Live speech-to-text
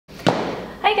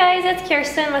Hi guys, it's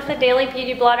Kirsten with the Daily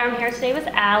Beauty Blogger. I'm here today with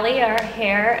Allie, our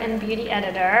hair and beauty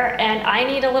editor, and I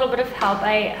need a little bit of help.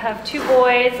 I have two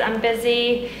boys, I'm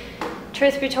busy.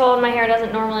 Truth be told, my hair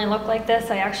doesn't normally look like this.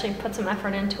 I actually put some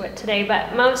effort into it today,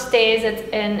 but most days it's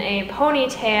in a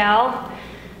ponytail,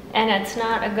 and it's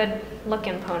not a good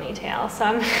looking ponytail. So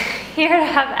I'm here to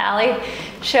have Allie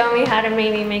show me how to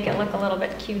maybe make it look a little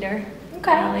bit cuter.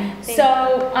 Okay, Allie,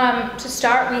 so to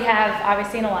start, we have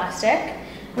obviously an elastic.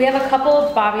 We have a couple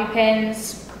of bobby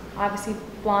pins, obviously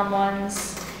blonde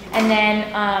ones, and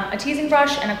then a teasing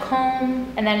brush and a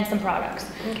comb, and then some products.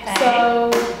 Okay.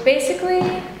 So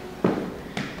basically,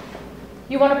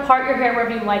 you want to part your hair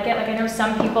wherever you like it. Like I know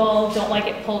some people don't like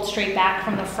it pulled straight back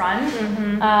from the front.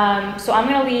 So I'm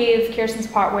gonna leave Kirsten's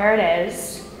part where it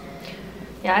is.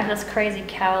 Yeah, I have this crazy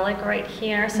cowlick right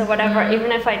here, so whatever,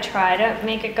 even if I try to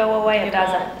make it go away, it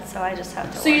doesn't. So I just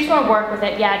have to So you just want to work with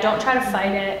it. Yeah, don't try to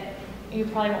fight it. You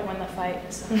probably won't win the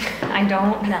fight. So. I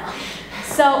don't. No.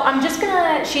 So I'm just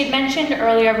gonna, she had mentioned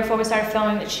earlier before we started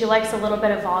filming that she likes a little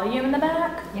bit of volume in the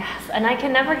back. Yes, and I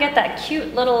can never get that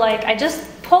cute little, like, I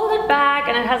just pulled it back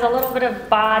and it has a little bit of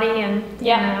body and,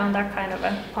 you know, that kind of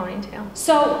a ponytail.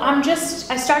 So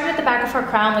I started at the back of her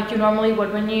crown like you normally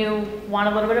would when you want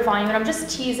a little bit of volume, and I'm just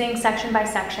teasing section by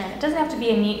section. It doesn't have to be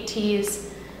a neat tease,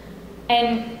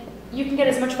 and you can get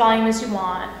as much volume as you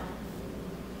want.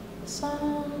 So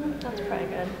that's pretty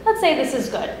good. Let's say this is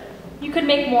good. You could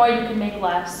make more, you could make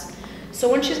less. So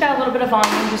once she's got a little bit of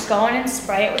volume, just go in and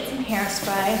spray it with some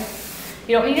hairspray.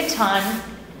 You don't need a ton.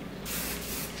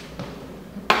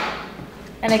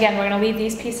 And again, we're gonna leave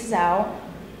these pieces out.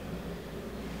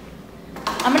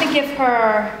 I'm gonna give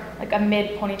her like a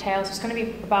mid ponytail, so it's gonna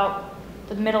be about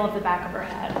the middle of the back of her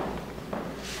head.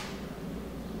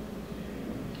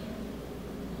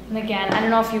 And again, I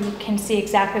don't know if you can see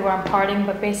exactly where I'm parting,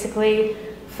 but basically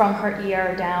from her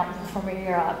ear down, from her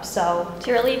ear up. So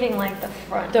you're leaving like the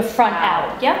front. The front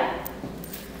out. Yep.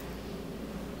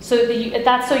 So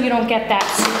that's so you don't get that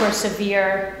super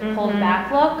severe pulled back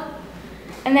look.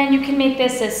 And then you can make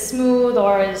this as smooth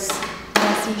or as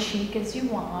messy chic as you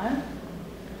want.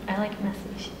 I like messy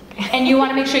chic. And you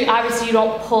want to make sure, obviously, you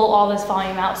don't pull all this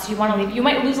volume out. So you want to leave. You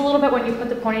might lose a little bit when you put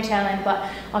the ponytail in, but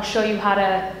I'll show you how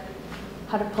to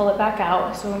pull it back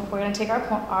out. So we're going to take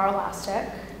our elastic,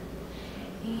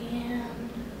 and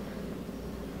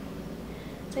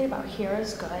say about here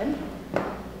is good.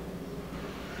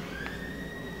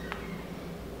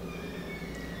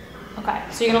 Okay,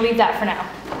 so you're going to leave that for now.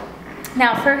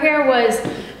 Now, if her hair was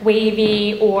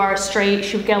wavy or straight,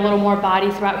 she would get a little more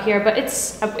body throughout here, but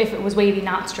if it was wavy,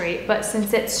 not straight. But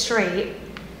since it's straight,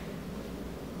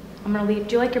 I'm going to leave.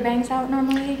 Do you like your bangs out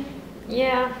normally?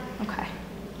 Yeah. Okay.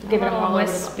 Give it a more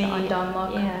wispy, undone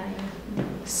look. Yeah.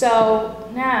 So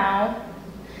now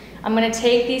I'm gonna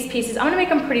take these pieces. I'm gonna make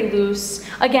them pretty loose.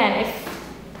 Again,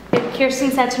 if Kirsten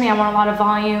said to me, I want a lot of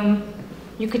volume,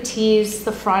 you could tease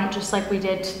the front just like we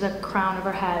did to the crown of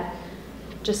her head.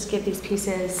 Just give these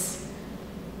pieces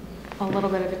a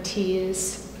little bit of a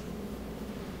tease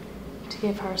to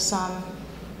give her some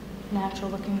natural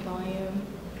looking volume.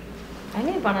 I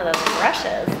need one of those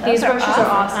brushes. These brushes are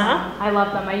awesome. I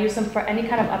love them. I use them for any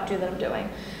kind of updo that I'm doing.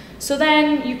 So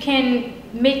then you can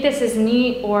make this as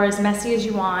neat or as messy as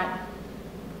you want.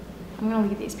 I'm gonna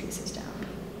leave these pieces down.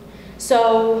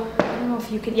 So I don't know if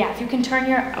you can, if you can turn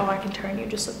your, I can turn you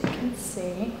just so they can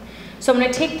see. So I'm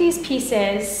gonna take these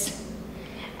pieces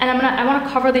and I wanna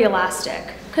cover the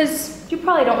elastic because you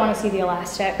probably don't wanna see the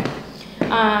elastic.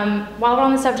 While we're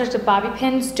on the subject of bobby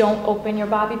pins, don't open your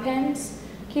bobby pins.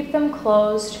 Keep them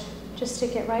closed, just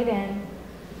stick it right in.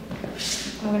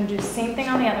 I'm gonna do the same thing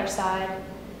on the other side.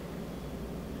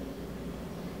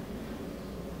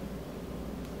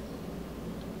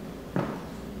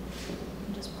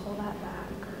 And just pull that back.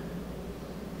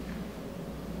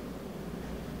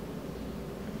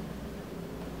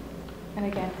 And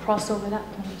again, cross over that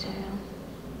ponytail.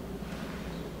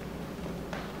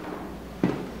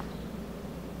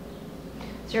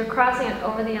 So you're crossing it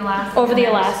over the elastic? Over the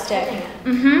elastic.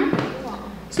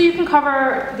 So you can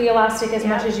cover the elastic as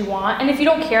much as you want. And if you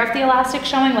don't care if the elastic's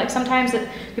showing, like sometimes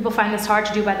people find this hard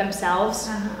to do by themselves.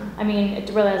 I mean, it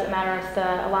really doesn't matter if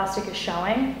the elastic is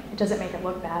showing. It doesn't make it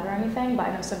look bad or anything, but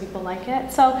I know some people like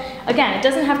it. So again, it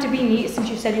doesn't have to be neat since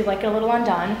you said you like it a little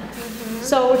undone.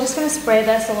 So we're just gonna spray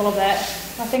this a little bit,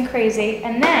 nothing crazy.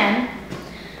 And then,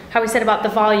 how we said about the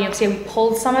volume, see we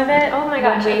pulled some of it. Oh my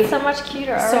gosh, it's so much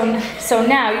cuter already. So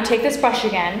now you take this brush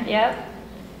again. Yep.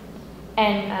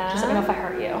 And just let me know if I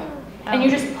hurt you. And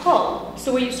you just pull.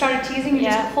 So when you started teasing, you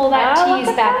just pull that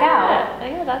tease back out.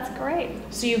 Yeah, that's great.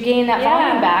 So you gain that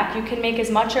volume back. You can make as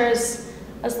much or as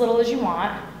little as you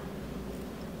want.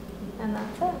 And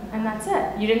that's it. And that's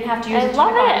it. You didn't have to use I a ton love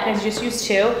of bobby it. pins, you just used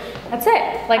 2. That's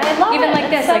it. Like I love even it. like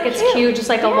this, It's so like it's cute, just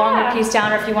like a Yeah. longer piece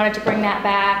down, or if you wanted to bring that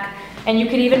back. And you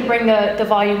could even bring the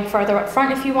volume further up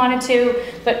front if you wanted to,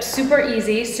 but super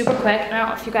easy, super quick. I don't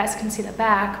know if you guys can see the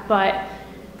back, but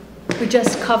we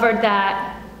just covered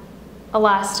that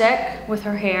elastic with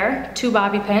her hair, 2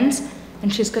 bobby pins,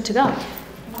 and she's good to go.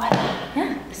 Voila.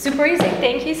 Yeah, super easy.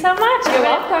 Thank you so much. You're I'm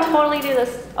gonna welcome. totally do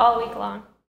this all week long.